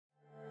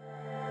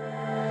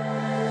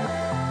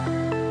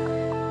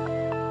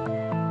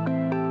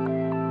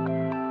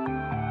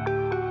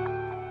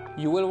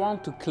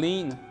want to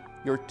clean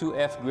your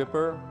 2F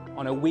gripper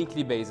on a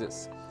weekly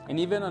basis, and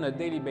even on a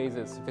daily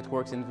basis if it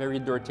works in very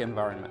dirty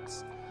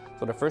environments.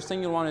 So the first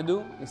thing you'll want to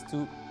do is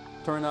to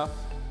turn off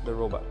the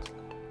robot.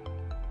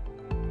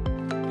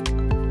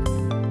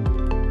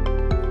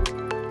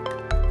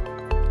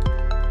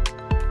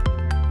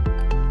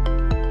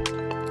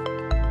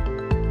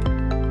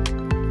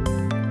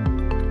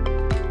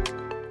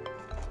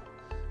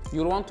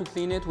 You'll want to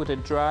clean it with a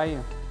dry,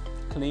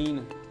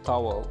 clean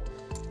towel.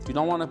 You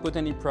don't want to put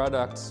any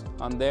products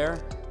on there.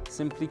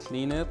 Simply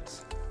clean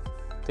it,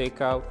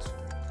 take out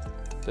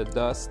the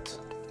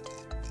dust.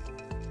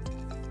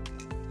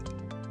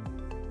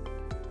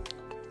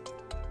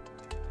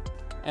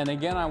 And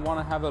again, I want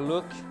to have a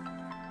look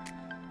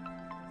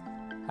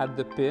at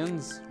the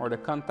pins or the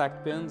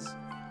contact pins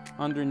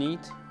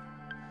underneath.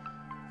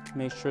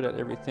 Make sure that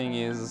everything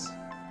is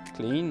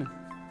clean.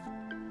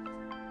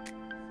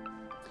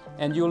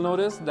 And you'll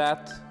notice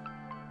that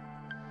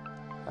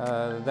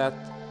that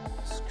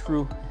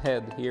screw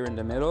head here in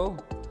the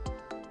middle.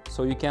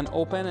 So you can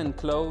open and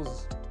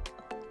close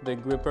the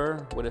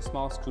gripper with a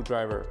small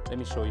screwdriver. Let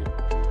me show you.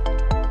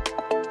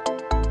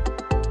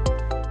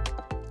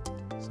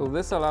 So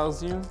this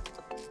allows you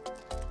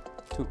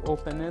to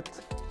open it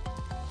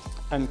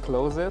and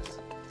close it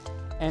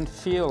and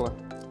feel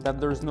that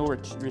there's no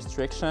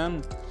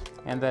restriction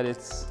and that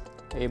it's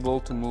able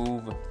to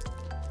move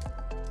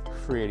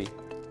freely.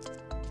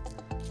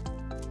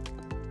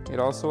 It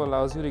also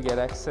allows you to get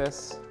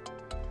access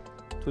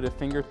to the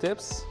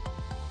fingertips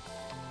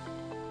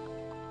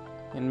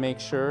and make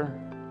sure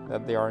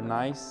that they are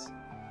nice,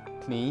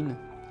 clean,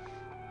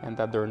 and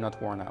that they're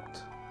not worn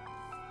out.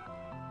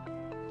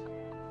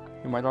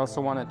 You might also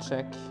want to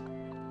check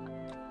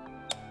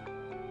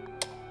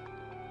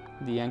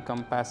the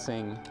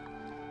encompassing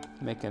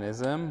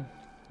mechanism,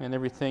 and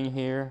everything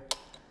here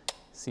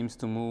seems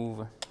to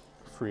move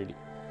freely.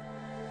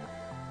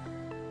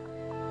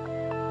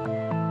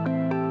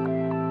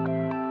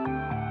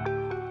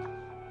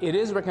 It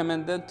is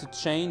recommended to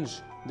change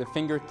the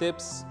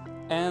fingertips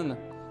and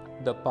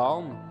the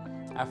palm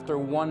after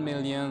 1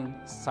 million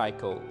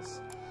cycles.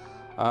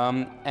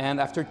 And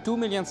after 2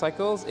 million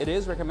cycles, it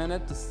is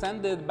recommended to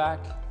send it back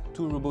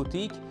to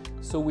Robotiq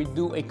so we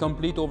do a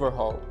complete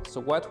overhaul. So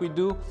what we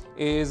do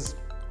is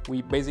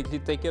we basically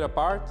take it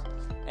apart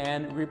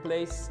and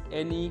replace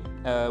any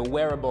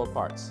wearable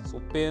parts.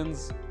 So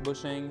pins,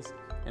 bushings,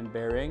 and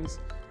bearings,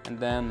 and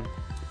then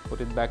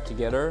put it back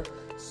together.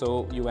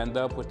 So you end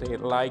up with a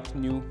like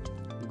new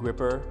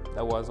gripper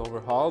that was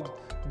overhauled,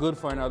 good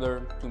for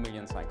another 2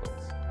 million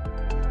cycles.